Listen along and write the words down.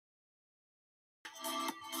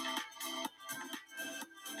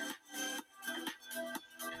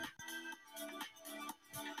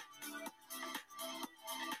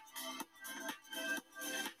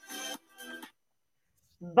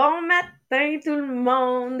Bon matin tout le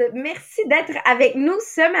monde. Merci d'être avec nous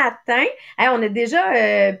ce matin. Hey, on a déjà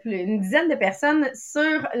une dizaine de personnes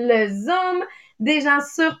sur le Zoom, des gens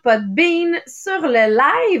sur Podbean, sur le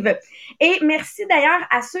live. Et merci d'ailleurs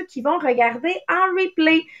à ceux qui vont regarder en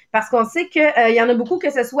replay parce qu'on sait qu'il y en a beaucoup, que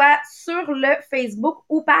ce soit sur le Facebook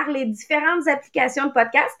ou par les différentes applications de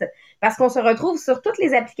podcast, parce qu'on se retrouve sur toutes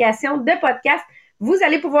les applications de podcast. Vous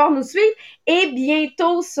allez pouvoir nous suivre et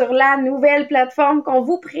bientôt sur la nouvelle plateforme qu'on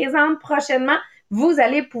vous présente prochainement, vous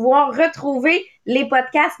allez pouvoir retrouver les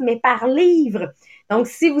podcasts, mais par livre. Donc,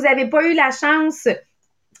 si vous n'avez pas eu la chance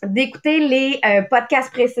d'écouter les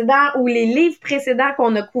podcasts précédents ou les livres précédents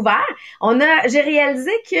qu'on a couverts, j'ai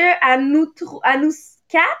réalisé qu'à nous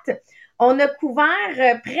quatre, on a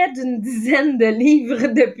couvert près d'une dizaine de livres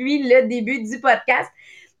depuis le début du podcast,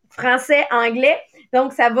 français, anglais.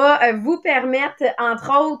 Donc, ça va vous permettre,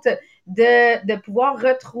 entre autres, de pouvoir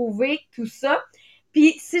retrouver tout ça.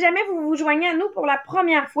 Puis, si jamais vous vous joignez à nous pour la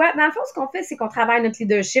première fois, dans le fond, ce qu'on fait, c'est qu'on travaille notre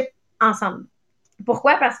leadership ensemble.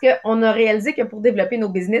 Pourquoi? Parce qu'on a réalisé que pour développer nos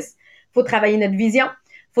business, il faut travailler notre vision,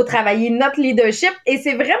 il faut travailler notre leadership et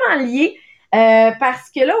c'est vraiment lié parce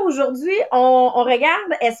que là, aujourd'hui, on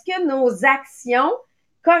regarde est-ce que nos actions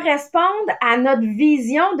correspondent à notre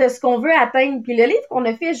vision de ce qu'on veut atteindre. Puis le livre qu'on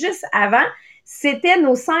a fait juste avant, c'était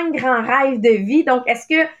nos 5 grands rêves de vie. Donc, est-ce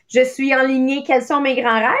que je suis en ligne? Quels sont mes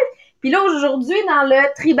grands rêves? Puis là, aujourd'hui, dans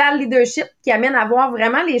le tribal leadership qui amène à voir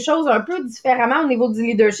vraiment les choses un peu différemment au niveau du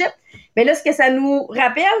leadership, bien là, ce que ça nous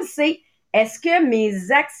rappelle, c'est est-ce que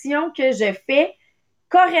mes actions que je fais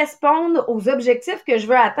correspondent aux objectifs que je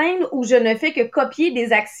veux atteindre ou je ne fais que copier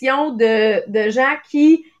des actions de gens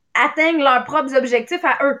qui atteignent leurs propres objectifs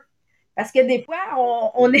à eux. Parce que des fois,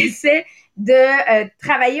 on essaie de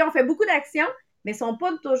travailler, on fait beaucoup d'actions, mais ne sont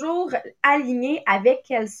pas toujours alignés avec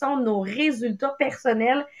quels sont nos résultats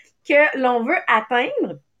personnels que l'on veut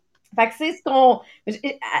atteindre. Fait que c'est ce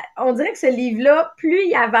on dirait que ce livre-là, plus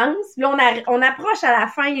il avance, là, on approche à la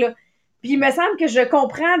fin, là, puis il me semble que je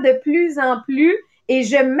comprends de plus en plus et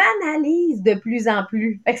je m'analyse de plus en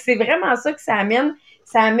plus. Fait que c'est vraiment ça que ça amène.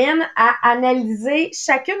 Ça amène à analyser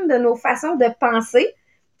chacune de nos façons de penser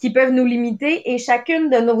qui peuvent nous limiter et chacune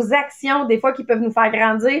de nos actions, des fois, qui peuvent nous faire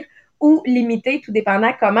grandir ou limiter, tout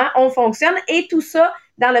dépendant comment on fonctionne. Et tout ça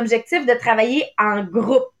dans l'objectif de travailler en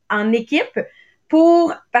groupe, en équipe,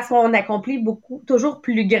 parce qu'on accomplit beaucoup, toujours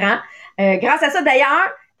plus grand. Grâce à ça, d'ailleurs,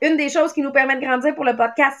 une des choses qui nous permet de grandir pour le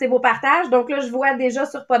podcast, c'est vos partages. Donc là, je vois déjà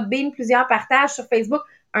sur Podbean plusieurs partages, sur Facebook,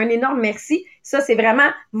 un énorme merci. Ça, c'est vraiment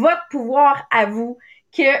votre pouvoir à vous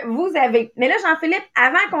que vous avez. Mais là, Jean-Philippe,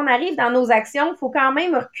 avant qu'on arrive dans nos actions, il faut quand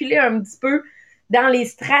même reculer un petit peu dans les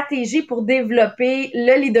stratégies pour développer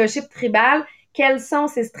le leadership tribal. Quelles sont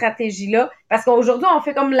ces stratégies-là? Parce qu'aujourd'hui, on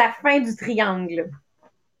fait comme la fin du triangle.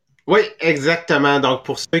 Oui, exactement. Donc,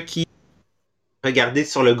 pour ceux qui regardaient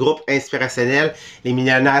sur le groupe inspirationnel Les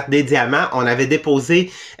millionnaires des diamants, on avait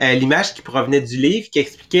déposé l'image qui provenait du livre qui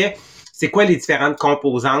expliquait c'est quoi les différentes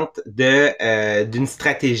composantes d'une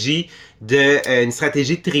stratégie une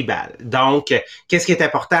stratégie tribale. Donc, qu'est-ce qui est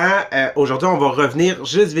important? Aujourd'hui, on va revenir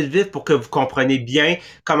juste vite pour que vous compreniez bien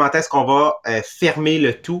comment est-ce qu'on va fermer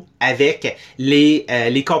le tout avec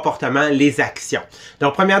les comportements, les actions.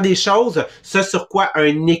 Donc, première des choses, ce sur quoi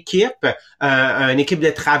une équipe de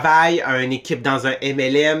travail, une équipe dans un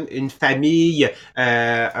MLM, une famille,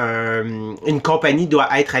 une compagnie doit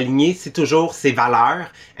être alignée, c'est toujours ses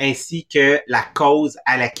valeurs ainsi que la cause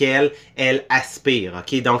à laquelle elle aspire.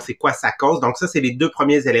 Ok, donc c'est quoi sa cause? Donc ça, c'est les 2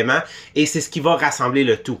 premiers éléments et c'est ce qui va rassembler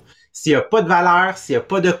le tout. S'il n'y a pas de valeur, s'il n'y a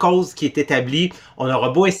pas de cause qui est établie, on aura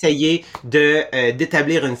beau essayer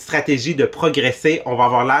d'établir une stratégie, de progresser, on va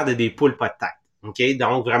avoir l'air de des poules pas de tête. Ok,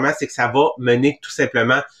 donc vraiment, c'est que ça va mener tout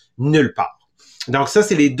simplement nulle part. Donc ça,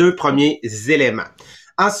 c'est les 2 premiers éléments.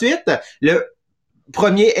 Ensuite, le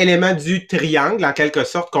premier élément du triangle, en quelque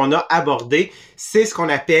sorte, qu'on a abordé, c'est ce qu'on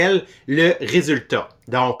appelle le résultat.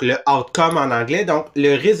 Donc, le outcome en anglais. Donc,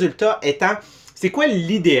 le résultat étant, c'est quoi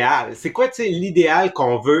l'idéal? C'est quoi, l'idéal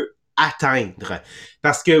qu'on veut atteindre?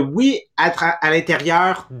 Parce que oui, à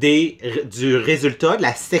l'intérieur du résultat, de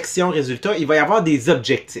la section résultat, il va y avoir des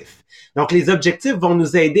objectifs. Donc, les objectifs vont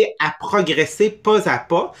nous aider à progresser pas à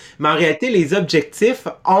pas, mais en réalité, les objectifs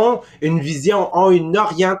ont une vision, ont une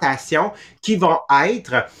orientation qui vont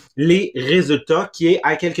être les résultats, qui est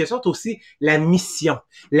en quelque sorte aussi la mission,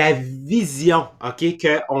 la vision, ok,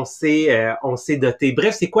 qu'on s'est doté.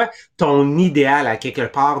 Bref, c'est quoi ton idéal à quelque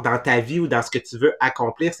part dans ta vie ou dans ce que tu veux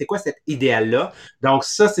accomplir? C'est quoi cet idéal-là? Donc,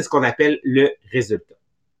 ça, c'est ce qu'on appelle le résultat.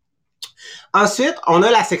 Ensuite, on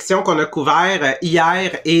a la section qu'on a couvert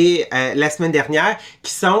hier et la semaine dernière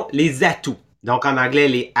qui sont les atouts. Donc, en anglais,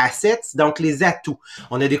 les assets, donc les atouts.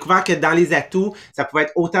 On a découvert que dans les atouts, ça pouvait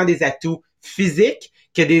être autant des atouts physiques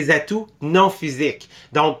que des atouts non physiques.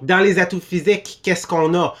 Donc, dans les atouts physiques, qu'est-ce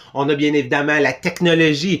qu'on a? On a bien évidemment la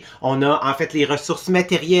technologie, on a en fait les ressources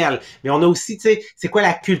matérielles, mais on a aussi, tu sais, c'est quoi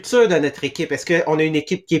la culture de notre équipe? Est-ce qu'on a une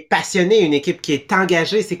équipe qui est passionnée, une équipe qui est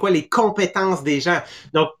engagée? C'est quoi les compétences des gens?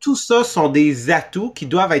 Donc, tout ça sont des atouts qui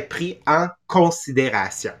doivent être pris en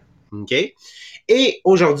considération. OK? Et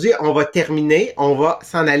aujourd'hui, on va terminer, on va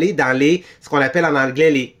s'en aller dans ce qu'on appelle en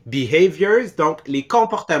anglais les behaviors, donc les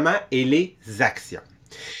comportements et les actions.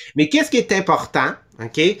 Mais qu'est-ce qui est important,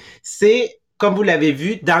 OK? C'est, comme vous l'avez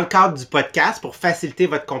vu, dans le cadre du podcast, pour faciliter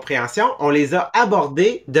votre compréhension, on les a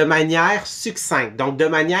abordés de manière succincte, donc de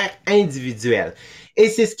manière individuelle. Et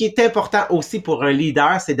c'est ce qui est important aussi pour un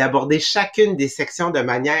leader, c'est d'aborder chacune des sections de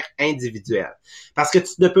manière individuelle. Parce que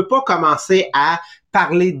tu ne peux pas commencer à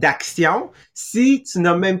parler d'action si tu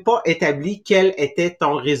n'as même pas établi quel était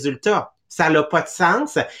ton résultat. Ça n'a pas de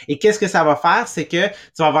sens. Et qu'est-ce que ça va faire? C'est que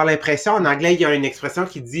tu vas avoir l'impression, en anglais, il y a une expression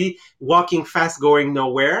qui dit walking fast, going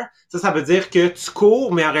nowhere. Ça veut dire que tu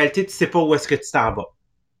cours, mais en réalité, tu sais pas où est-ce que tu t'en vas.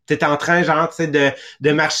 Tu es en train, genre, tu sais,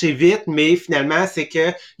 de marcher vite, mais finalement, c'est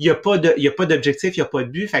que il y a pas d'objectif, il y a pas de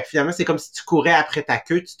but. Fait que finalement, c'est comme si tu courais après ta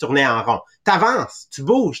queue, tu tournais en rond. T'avances, tu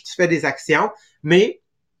bouges, tu fais des actions, mais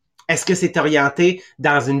est-ce que c'est orienté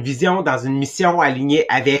dans une vision, dans une mission alignée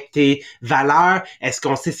avec tes valeurs? Est-ce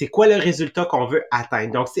qu'on sait c'est quoi le résultat qu'on veut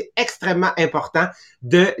atteindre? Donc, c'est extrêmement important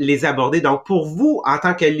de les aborder. Donc, pour vous, en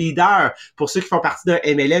tant que leader, pour ceux qui font partie d'un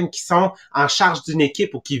MLM, qui sont en charge d'une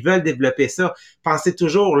équipe ou qui veulent développer ça, pensez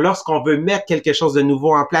toujours, lorsqu'on veut mettre quelque chose de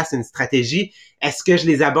nouveau en place, une stratégie, est-ce que je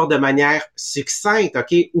les aborde de manière succincte,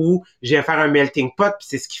 OK? Ou je vais faire un melting pot, puis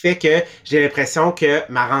c'est ce qui fait que j'ai l'impression que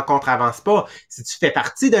ma rencontre avance pas. Si tu fais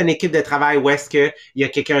partie d'une équipe de travail où est-ce qu'il y a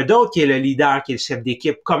quelqu'un d'autre qui est le leader, qui est le chef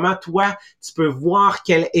d'équipe, comment toi, tu peux voir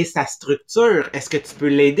quelle est sa structure? Est-ce que tu peux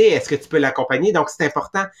l'aider? Est-ce que tu peux l'accompagner? Donc, c'est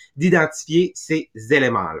important d'identifier ces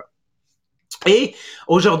éléments-là. Et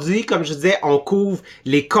aujourd'hui, comme je disais, on couvre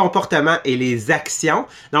les comportements et les actions.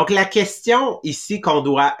 Donc, la question ici qu'on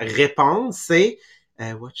doit répondre, c'est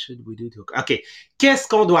what should we do to... OK. Qu'est-ce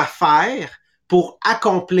qu'on doit faire pour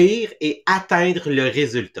accomplir et atteindre le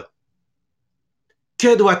résultat?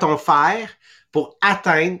 Que doit-on faire pour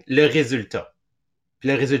atteindre le résultat? Puis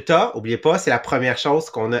le résultat, n'oubliez pas, c'est la première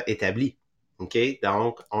chose qu'on a établie. OK?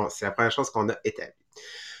 Donc, c'est la première chose qu'on a établie.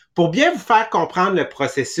 Pour bien vous faire comprendre le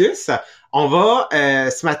processus, on va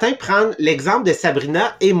ce matin prendre l'exemple de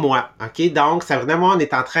Sabrina et moi. OK? Donc, Sabrina et moi, on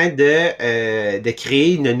est en train de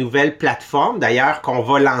créer une nouvelle plateforme, d'ailleurs, qu'on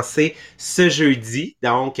va lancer ce jeudi,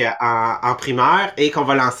 donc en primeur, et qu'on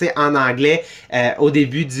va lancer en anglais au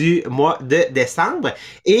début du mois de décembre.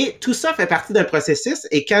 Et tout ça fait partie d'un processus.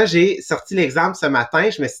 Et quand j'ai sorti l'exemple ce matin,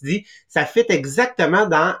 je me suis dit, ça fit exactement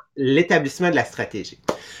dans l'établissement de la stratégie.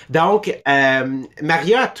 Donc,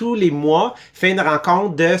 Maria, tous les mois, fait une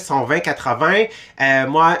rencontre de son 20-80.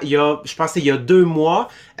 Moi, je pense qu'il y a 2 mois,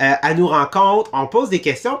 elle nous rencontre, on pose des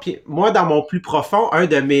questions, puis moi, dans mon plus profond,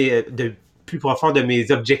 plus profond de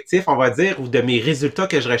mes objectifs, on va dire, ou de mes résultats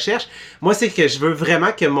que je recherche, moi, c'est que je veux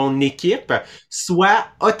vraiment que mon équipe soit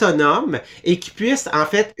autonome et qu'ils puissent, en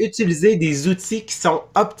fait, utiliser des outils qui sont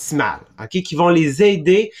optimales, OK, qui vont les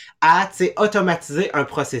aider à, tu sais, automatiser un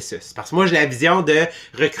processus. Parce que moi, j'ai la vision de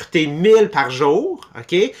recruter 1000 par jour, OK?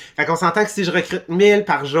 Fait qu'on s'entend que si je recrute 1000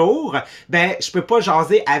 par jour, ben, je peux pas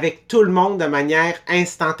jaser avec tout le monde de manière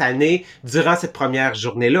instantanée durant cette première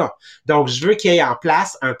journée-là. Donc, je veux qu'il y ait en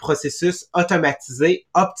place un processus automatisé,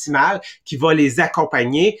 optimal, qui va les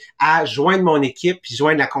accompagner à joindre mon équipe puis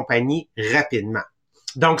joindre la compagnie rapidement.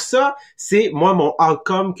 Donc ça, c'est moi mon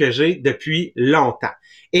outcome que j'ai depuis longtemps.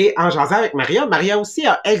 Et en jasant avec Maria, Maria aussi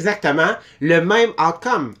a exactement le même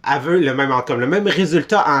outcome. Elle veut le même outcome, le même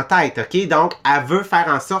résultat en tête, OK? Donc, elle veut faire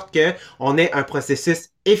en sorte qu'on ait un processus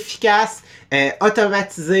efficace,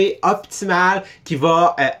 automatisé, optimal, qui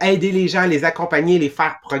va aider les gens, les accompagner, les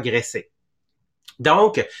faire progresser.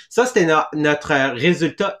 Donc, ça, c'était notre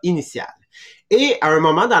résultat initial. Et à un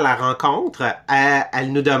moment dans la rencontre,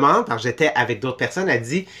 elle nous demande, quand j'étais avec d'autres personnes, elle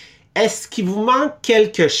dit, est-ce qu'il vous manque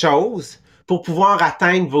quelque chose pour pouvoir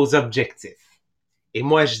atteindre vos objectifs? Et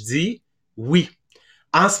moi, je dis, oui.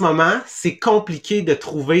 En ce moment, c'est compliqué de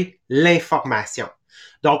trouver l'information.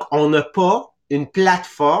 Donc, on n'a pas une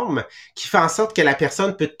plateforme qui fait en sorte que la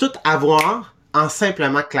personne peut tout avoir en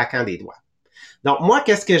simplement claquant des doigts. Donc, moi,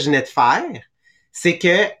 qu'est-ce que je venais de faire? C'est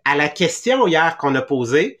que, à la question hier qu'on a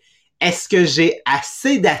posée, est-ce que j'ai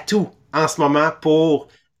assez d'atouts en ce moment pour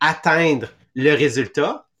atteindre le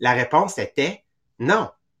résultat? La réponse était non.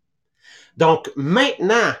 Donc,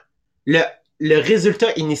 maintenant, le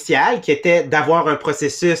résultat initial, qui était d'avoir un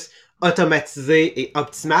processus automatisé et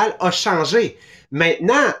optimal, a changé.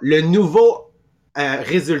 Maintenant, le nouveau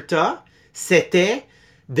résultat, c'était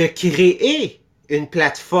de créer une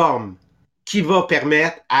plateforme qui va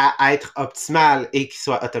permettre à être optimale et qui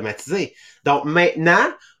soit automatisée. Donc maintenant,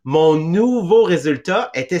 mon nouveau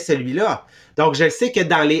résultat était celui-là. Donc je sais que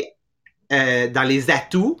dans les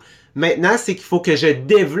atouts, maintenant, c'est qu'il faut que je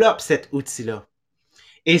développe cet outil-là.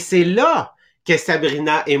 Et c'est là que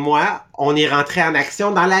Sabrina et moi, on est rentrés en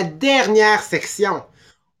action dans la dernière section.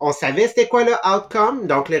 On savait c'était quoi le outcome,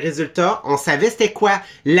 donc le résultat. On savait c'était quoi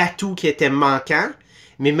l'atout qui était manquant.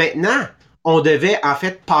 Mais maintenant, on devait en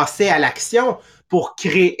fait passer à l'action pour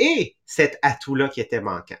créer cet atout-là qui était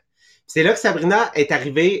manquant. C'est là que Sabrina est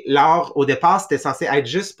arrivée. Au départ, c'était censé être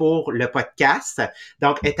juste pour le podcast.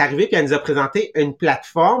 Donc, elle est arrivée puis elle nous a présenté une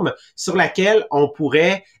plateforme sur laquelle on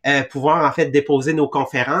pourrait pouvoir en fait déposer nos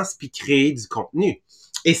conférences puis créer du contenu.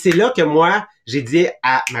 Et c'est là que moi, j'ai dit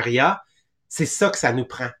à Maria, c'est ça que ça nous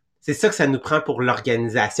prend. C'est ça que ça nous prend pour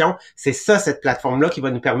l'organisation. C'est ça, cette plateforme-là qui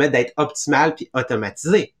va nous permettre d'être optimale puis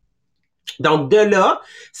automatisée. Donc, de là,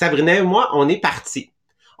 Sabrina et moi, on est partis.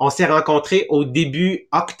 On s'est rencontrés au début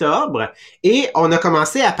octobre et on a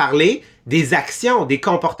commencé à parler des actions, des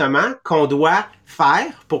comportements qu'on doit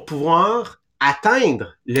faire pour pouvoir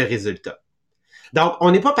atteindre le résultat. Donc,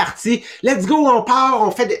 on n'est pas parti, let's go, on part,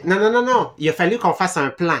 on fait des... Non. Il a fallu qu'on fasse un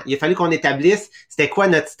plan. Il a fallu qu'on établisse c'était quoi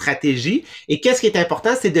notre stratégie. Et qu'est-ce qui est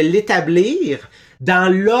important, c'est de l'établir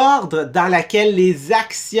dans l'ordre dans lequel les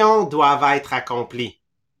actions doivent être accomplies.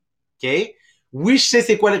 OK? Oui, je sais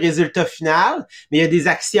c'est quoi le résultat final, mais il y a des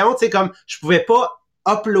actions, tu sais, comme je pouvais pas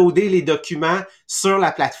uploader les documents sur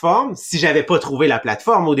la plateforme si j'avais pas trouvé la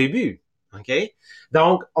plateforme au début. OK?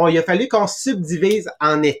 Donc, il a fallu qu'on subdivise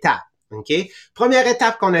en étapes. OK? Première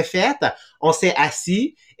étape qu'on a faite, on s'est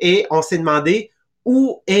assis et on s'est demandé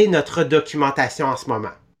où est notre documentation en ce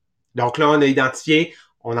moment. Donc là, on a identifié,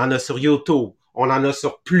 on en a sur YouTube, on en a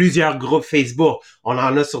sur plusieurs groupes Facebook, on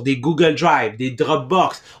en a sur des Google Drive, des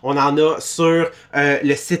Dropbox, on en a sur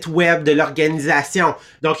le site web de l'organisation.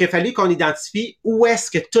 Donc, il a fallu qu'on identifie où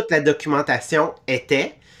est-ce que toute la documentation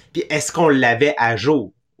était, puis est-ce qu'on l'avait à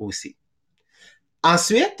jour aussi.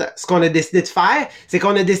 Ensuite, ce qu'on a décidé de faire, c'est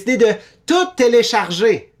qu'on a décidé de tout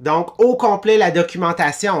télécharger, donc au complet la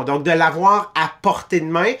documentation, donc de l'avoir à portée de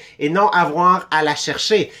main et non avoir à la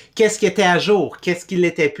chercher. Qu'est-ce qui était à jour, qu'est-ce qui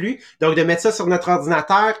l'était plus, donc de mettre ça sur notre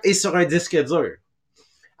ordinateur et sur un disque dur.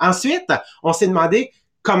 Ensuite, on s'est demandé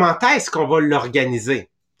comment est-ce qu'on va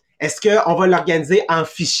l'organiser. Est-ce qu'on va l'organiser en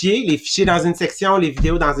fichiers, les fichiers dans une section, les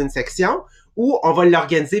vidéos dans une section, ou on va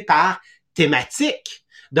l'organiser par thématique?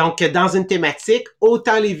 Donc, dans une thématique,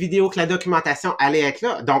 autant les vidéos que la documentation allaient être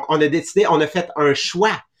là. Donc, on a fait un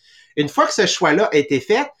choix. Une fois que ce choix-là a été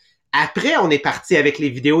fait, après, on est parti avec les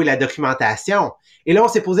vidéos et la documentation. Et là, on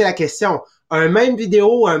s'est posé la question, un même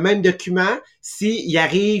vidéo, un même document, s'il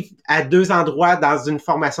arrive à deux endroits dans une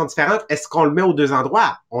formation différente, est-ce qu'on le met aux deux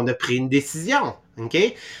endroits? On a pris une décision. OK?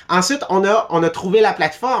 Ensuite, on a trouvé la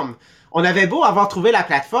plateforme. On avait beau avoir trouvé la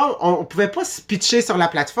plateforme, on pouvait pas se pitcher sur la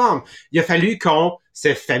plateforme. Il a fallu qu'on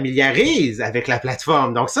se familiarise avec la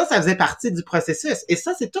plateforme. Donc ça faisait partie du processus. Et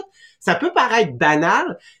ça, c'est tout. Ça peut paraître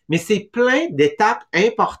banal, mais c'est plein d'étapes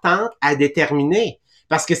importantes à déterminer.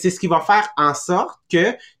 Parce que c'est ce qui va faire en sorte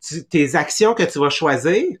que tes actions que tu vas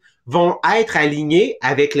choisir vont être alignées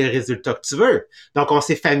avec les résultats que tu veux. Donc, on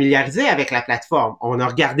s'est familiarisé avec la plateforme. On a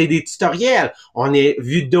regardé des tutoriels. On a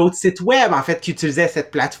vu d'autres sites web, en fait, qui utilisaient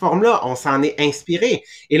cette plateforme-là. On s'en est inspiré.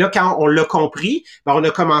 Et là, quand on l'a compris, ben, on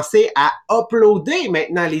a commencé à uploader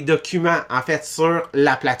maintenant les documents, en fait, sur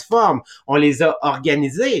la plateforme. On les a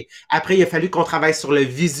organisés. Après, il a fallu qu'on travaille sur le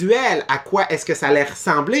visuel. À quoi est-ce que ça allait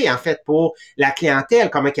ressembler, en fait, pour la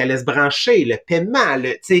clientèle? Comment qu'elle allait se brancher? Le paiement,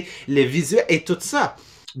 le visuel et tout ça.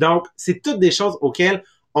 Donc, c'est toutes des choses auxquelles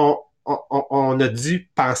on a dû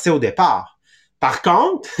penser au départ. Par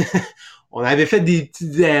contre, on avait fait des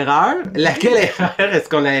petites erreurs. Laquelle erreur est-ce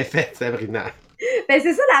qu'on avait faite, Sabrina? Ben,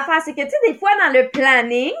 c'est ça l'affaire, c'est que, tu sais, des fois, dans le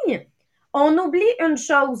planning, on oublie une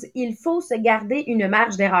chose, il faut se garder une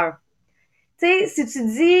marge d'erreur. Tu sais, si tu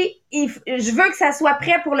dis, je veux que ça soit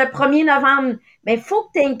prêt pour le 1er novembre, ben, il faut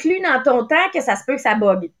que tu inclues dans ton temps que ça se peut que ça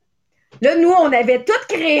bug. Là, nous, on avait tout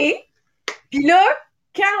créé, puis là,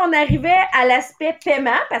 quand on arrivait à l'aspect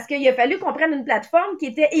paiement, parce qu'il a fallu qu'on prenne une plateforme qui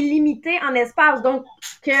était illimitée en espace, donc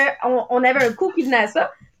qu'on avait un coût qui venait à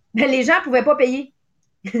ça, ben les gens pouvaient pas payer.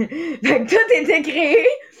 Donc, tout était créé,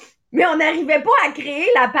 mais on n'arrivait pas à créer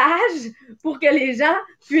la page pour que les gens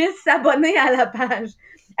puissent s'abonner à la page.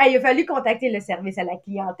 Il a fallu contacter le service à la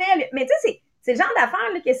clientèle. Mais tu sais, c'est le genre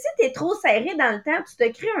d'affaire là, que si tu es trop serré dans le temps, tu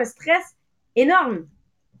te crées un stress énorme.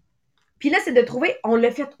 Puis là, c'est de trouver, on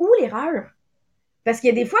l'a fait où l'erreur? Parce qu'il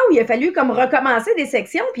y a des fois où il a fallu comme recommencer des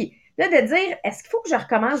sections, puis là, de dire, est-ce qu'il faut que je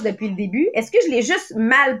recommence depuis le début? Est-ce que je l'ai juste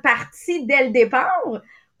mal parti dès le départ?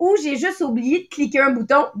 Ou j'ai juste oublié de cliquer un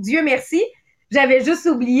bouton? Dieu merci, j'avais juste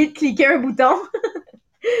oublié de cliquer un bouton.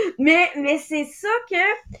 mais c'est ça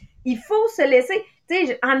que il faut se laisser. Tu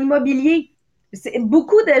sais, en immobilier,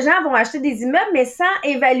 beaucoup de gens vont acheter des immeubles, mais sans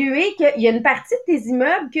évaluer qu'il y a une partie de tes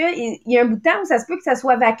immeubles, qu'il y a un bout de temps où ça se peut que ça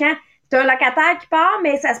soit vacant. Tu as un locataire qui part,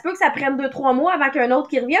 mais ça se peut que ça prenne 2-3 mois avant qu'un autre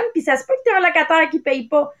qui revienne, puis ça se peut que tu aies un locataire qui paye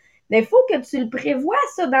pas. Mais il faut que tu le prévois,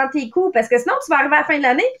 ça, dans tes coûts, parce que sinon, tu vas arriver à la fin de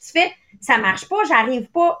l'année et tu fais « ça marche pas, j'arrive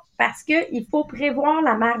pas », parce qu'il faut prévoir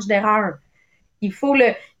la marge d'erreur. Il faut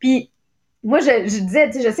le... Puis moi, je disais,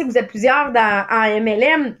 tu sais, je sais que vous êtes plusieurs en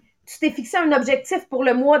MLM, tu t'es fixé un objectif pour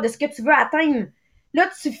le mois de ce que tu veux atteindre. Là,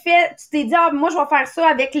 tu t'es dit, ah, moi, je vais faire ça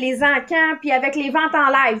avec les encans puis avec les ventes en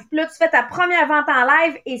live. Puis là, tu fais ta première vente en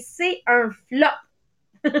live et c'est un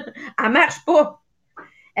flop. Elle marche pas.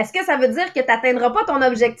 Est-ce que ça veut dire que tu n'atteindras pas ton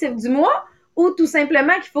objectif du mois ou tout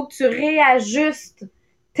simplement qu'il faut que tu réajustes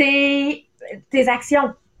tes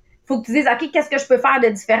actions? Il faut que tu dises, OK, qu'est-ce que je peux faire de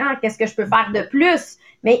différent? Qu'est-ce que je peux faire de plus?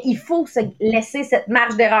 Mais il faut se laisser cette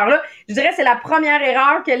marge d'erreur-là. Je dirais que c'est la première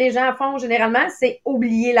erreur que les gens font généralement, c'est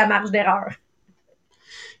oublier la marge d'erreur.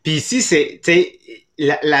 Puis ici, c'est, tu sais,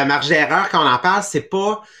 la marge d'erreur, quand on en parle, c'est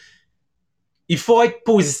pas... Il faut être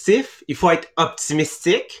positif, il faut être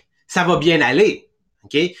optimistique, ça va bien aller,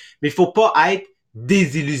 OK? Mais il faut pas être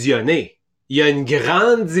désillusionné. Il y a une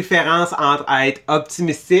grande différence entre être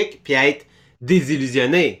optimistique puis être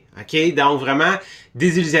désillusionné, OK? Donc vraiment,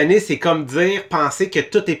 désillusionné, c'est comme dire, penser que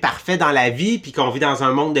tout est parfait dans la vie puis qu'on vit dans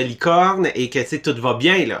un monde de licorne et que, tu sais, tout va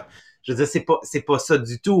bien, là. Je veux dire, c'est pas ça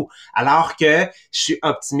du tout. Alors que je suis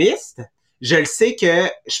optimiste, je le sais que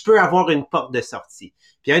je peux avoir une porte de sortie.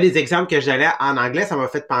 Puis un des exemples que j'allais en anglais, ça m'a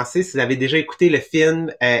fait penser, si vous avez déjà écouté le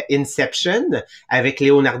film Inception avec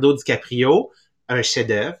Leonardo DiCaprio, un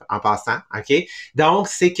chef-d'œuvre en passant, OK? Donc,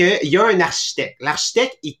 c'est qu'il y a un architecte.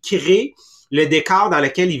 L'architecte, il crée le décor dans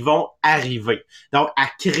lequel ils vont arriver. Donc, à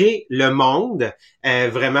créer le monde,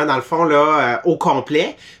 vraiment, dans le fond, là, au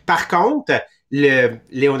complet. Par contre, le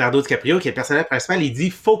Leonardo DiCaprio, qui est le personnage principal, il dit,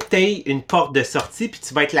 faut que tu aies une porte de sortie, puis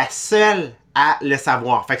tu vas être la seule à le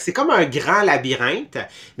savoir. Fait que c'est comme un grand labyrinthe,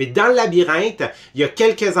 mais dans le labyrinthe, il y a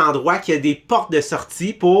quelques endroits qui a des portes de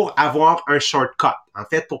sortie pour avoir un shortcut, en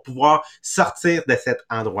fait, pour pouvoir sortir de cet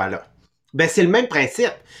endroit-là. Ben, c'est le même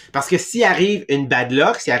principe. Parce que s'il arrive une bad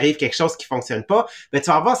luck, s'il arrive quelque chose qui fonctionne pas, ben, tu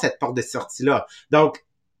vas avoir cette porte de sortie-là. Donc,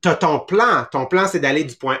 t'as ton plan. Ton plan, c'est d'aller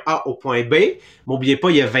du point A au point B. N'oubliez pas,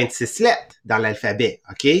 il y a 26 lettres dans l'alphabet.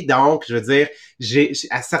 OK? Donc, je veux dire,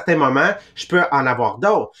 à certains moments, je peux en avoir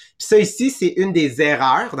d'autres. Puis ça ici, c'est une des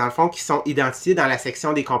erreurs, dans le fond, qui sont identifiées dans la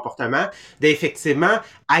section des comportements, d'effectivement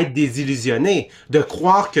être désillusionné, de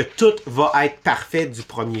croire que tout va être parfait du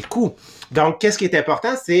premier coup. Donc, qu'est-ce qui est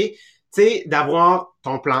important, c'est, tu sais, d'avoir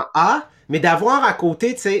ton plan A, mais d'avoir à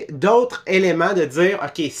côté, tu sais, d'autres éléments de dire,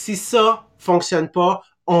 OK, si ça fonctionne pas,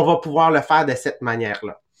 on va pouvoir le faire de cette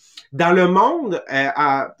manière-là. Dans le monde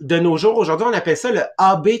de nos jours, aujourd'hui, on appelle ça le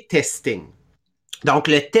A/B testing. Donc,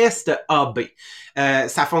 le test A/B.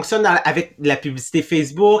 Ça fonctionne avec la publicité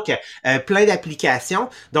Facebook, plein d'applications.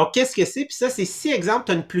 Donc, qu'est-ce que c'est? Puis ça, c'est si, exemple,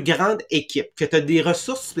 tu as une plus grande équipe, que tu as des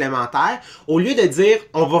ressources supplémentaires, au lieu de dire,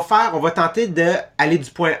 on va tenter d'aller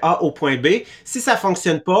du point A au point B. Si ça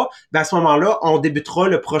fonctionne pas, ben à ce moment-là, on débutera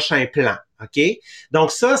le prochain plan. OK? Donc,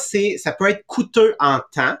 ça peut être coûteux en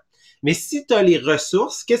temps. Mais si tu as les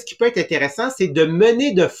ressources, qu'est-ce qui peut être intéressant? C'est de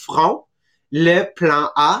mener de front le plan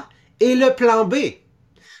A et le plan B.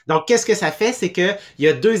 Donc, qu'est-ce que ça fait? C'est que il y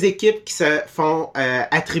a deux équipes qui se font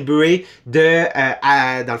attribuer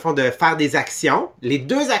dans le fond, de faire des actions. Les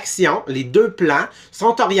deux actions, les deux plans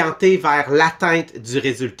sont orientés vers l'atteinte du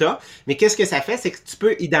résultat. Mais qu'est-ce que ça fait? C'est que tu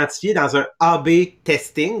peux identifier dans un A/B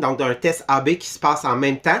testing, donc un test A/B qui se passe en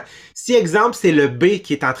même temps. Si, exemple, c'est le B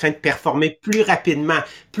qui est en train de performer plus rapidement,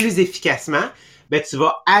 plus efficacement, ben, tu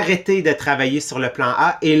vas arrêter de travailler sur le plan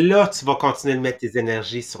A et là, tu vas continuer de mettre tes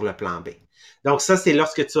énergies sur le plan B. Donc ça, c'est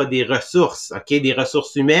lorsque tu as des ressources, OK, des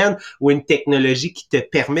ressources humaines ou une technologie qui te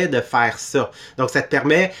permet de faire ça. Donc ça te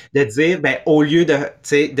permet de dire, ben au lieu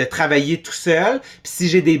de travailler tout seul, puis si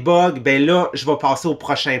j'ai des bugs, ben là, je vais passer au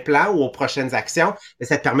prochain plan ou aux prochaines actions, ben,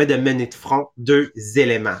 ça te permet de mener de front deux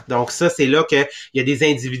éléments. Donc ça, c'est là qu'il y a des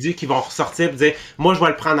individus qui vont ressortir et dire, moi, je vais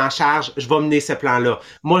le prendre en charge, je vais mener ce plan-là.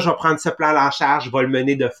 Moi, je vais prendre ce plan-là en charge, je vais le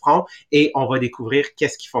mener de front et on va découvrir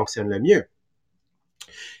qu'est-ce qui fonctionne le mieux.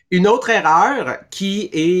 Une autre erreur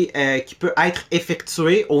qui peut être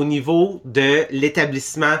effectuée au niveau de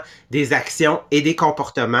l'établissement des actions et des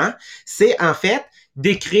comportements, c'est en fait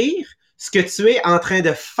d'écrire ce que tu es en train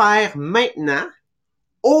de faire maintenant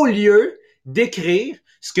au lieu d'écrire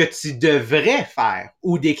ce que tu devrais faire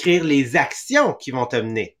ou d'écrire les actions qui vont te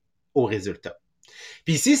mener au résultat.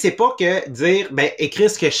 Puis ici, c'est pas que dire, ben, écrire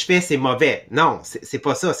ce que je fais, c'est mauvais. Non, c'est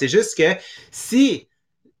pas ça. C'est juste que si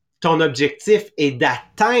ton objectif est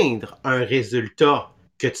d'atteindre un résultat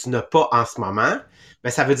que tu n'as pas en ce moment, ben,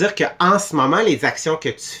 ça veut dire qu'en ce moment, les actions que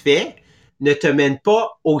tu fais ne te mènent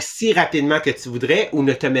pas aussi rapidement que tu voudrais ou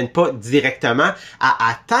ne te mènent pas directement à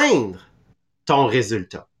atteindre ton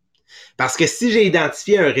résultat. Parce que si j'ai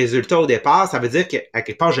identifié un résultat au départ, ça veut dire qu'à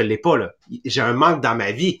quelque part, je ne l'ai pas, là. J'ai un manque dans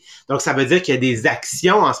ma vie. Donc, ça veut dire qu'il y a des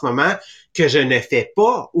actions en ce moment que je ne fais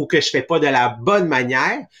pas ou que je fais pas de la bonne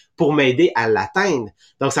manière pour m'aider à l'atteindre.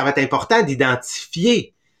 Donc, ça va être important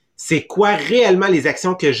d'identifier c'est quoi réellement les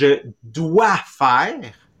actions que je dois faire,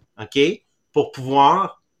 OK, pour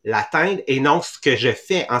pouvoir l'atteindre et non ce que je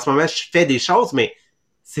fais. En ce moment, je fais des choses, mais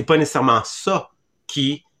c'est pas nécessairement ça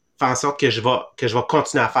qui fait en sorte que je vais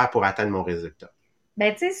continuer à faire pour atteindre mon résultat.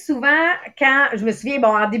 Ben, tu sais, souvent, quand je me souviens,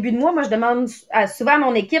 bon, en début de mois, moi, je demande souvent à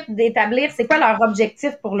mon équipe d'établir c'est quoi leur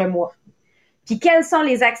objectif pour le mois. Puis quelles sont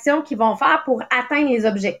les actions qu'ils vont faire pour atteindre les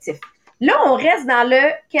objectifs. Là, on reste dans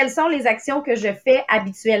le quelles sont les actions que je fais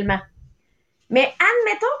habituellement. Mais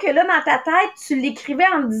admettons que là, dans ta tête, tu l'écrivais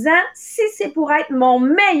en disant si c'est pour être mon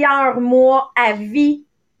meilleur mois à vie,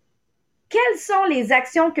 quelles sont les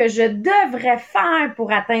actions que je devrais faire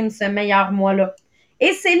pour atteindre ce meilleur mois-là?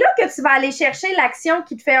 Et c'est là que tu vas aller chercher l'action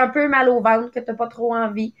qui te fait un peu mal au ventre, que tu n'as pas trop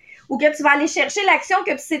envie. Ou que tu vas aller chercher l'action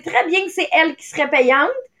que tu sais très bien que c'est elle qui serait payante,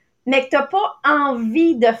 mais que tu n'as pas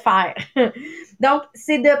envie de faire. Donc,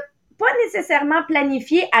 c'est de pas nécessairement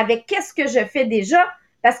planifier avec qu'est-ce que je fais déjà,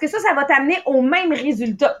 parce que ça va t'amener au même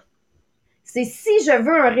résultat. C'est si je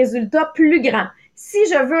veux un résultat plus grand, si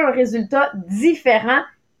je veux un résultat différent,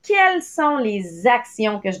 quelles sont les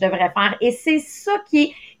actions que je devrais faire? Et c'est ça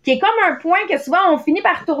qui est comme un point que souvent on finit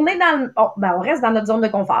par tourner dans le... on reste dans notre zone de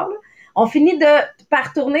confort. Là. On finit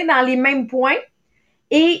par tourner dans les mêmes points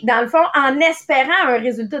et dans le fond, en espérant un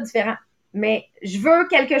résultat différent. Mais je veux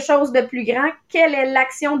quelque chose de plus grand. Quelle est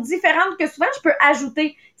l'action différente que souvent je peux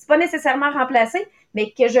ajouter? C'est pas nécessairement remplacer,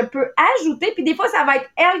 mais que je peux ajouter. Puis des fois, ça va être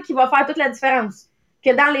elle qui va faire toute la différence.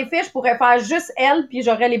 Que dans les faits, je pourrais faire juste elle, puis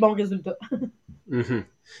j'aurais les bons résultats. Mm-hmm.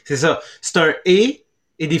 C'est ça. C'est un et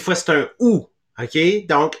des fois c'est un ou. OK?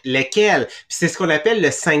 Donc, lequel? Puis c'est ce qu'on appelle le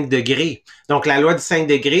 5 degrés. Donc, la loi du 5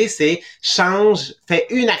 degrés, c'est fais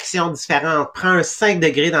une action différente, prends un 5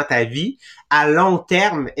 degrés dans ta vie. À long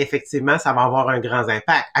terme, effectivement, ça va avoir un grand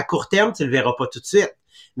impact. À court terme, tu le verras pas tout de suite,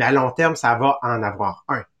 mais à long terme, ça va en avoir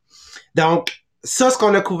un. Donc, ça, ce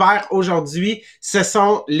qu'on a couvert aujourd'hui, ce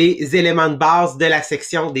sont les éléments de base de la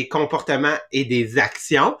section des comportements et des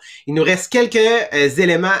actions. Il nous reste quelques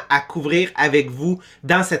éléments à couvrir avec vous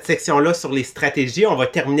dans cette section-là sur les stratégies. On va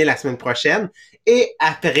terminer la semaine prochaine. Et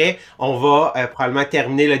après, on va probablement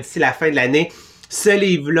terminer là, d'ici la fin de l'année ce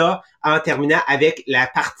livre-là en terminant avec la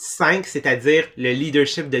partie 5, c'est-à-dire le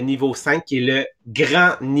leadership de niveau 5, qui est le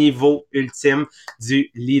grand niveau ultime du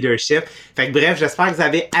leadership. Fait que bref, j'espère que vous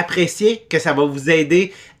avez apprécié, que ça va vous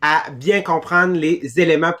aider à bien comprendre les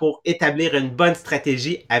éléments pour établir une bonne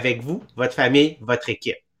stratégie avec vous, votre famille, votre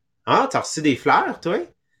équipe. Ah, t'as reçu des fleurs, toi?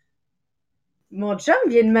 Mon chum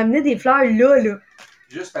vient de m'amener des fleurs là.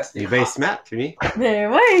 Juste parce que t'es bien smart, lui. Mais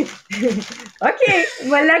ouais! OK, on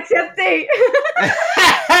va l'accepter. Y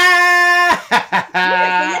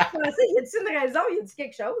a-t-il une raison? Y a-t-il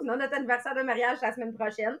quelque chose? Non, notre anniversaire de mariage la semaine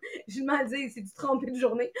prochaine. Je lui demande, c'est-tu trompé de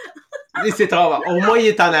journée? Et c'est trop bon. Au moins, il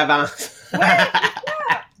est en avance. Ouais, c'est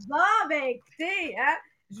ça! Bon, ben écoutez, hein,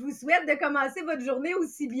 je vous souhaite de commencer votre journée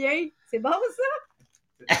aussi bien. C'est bon,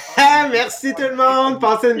 ça? Merci tout le monde.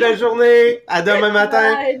 Passez une belle journée. À demain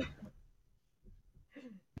matin. Bye.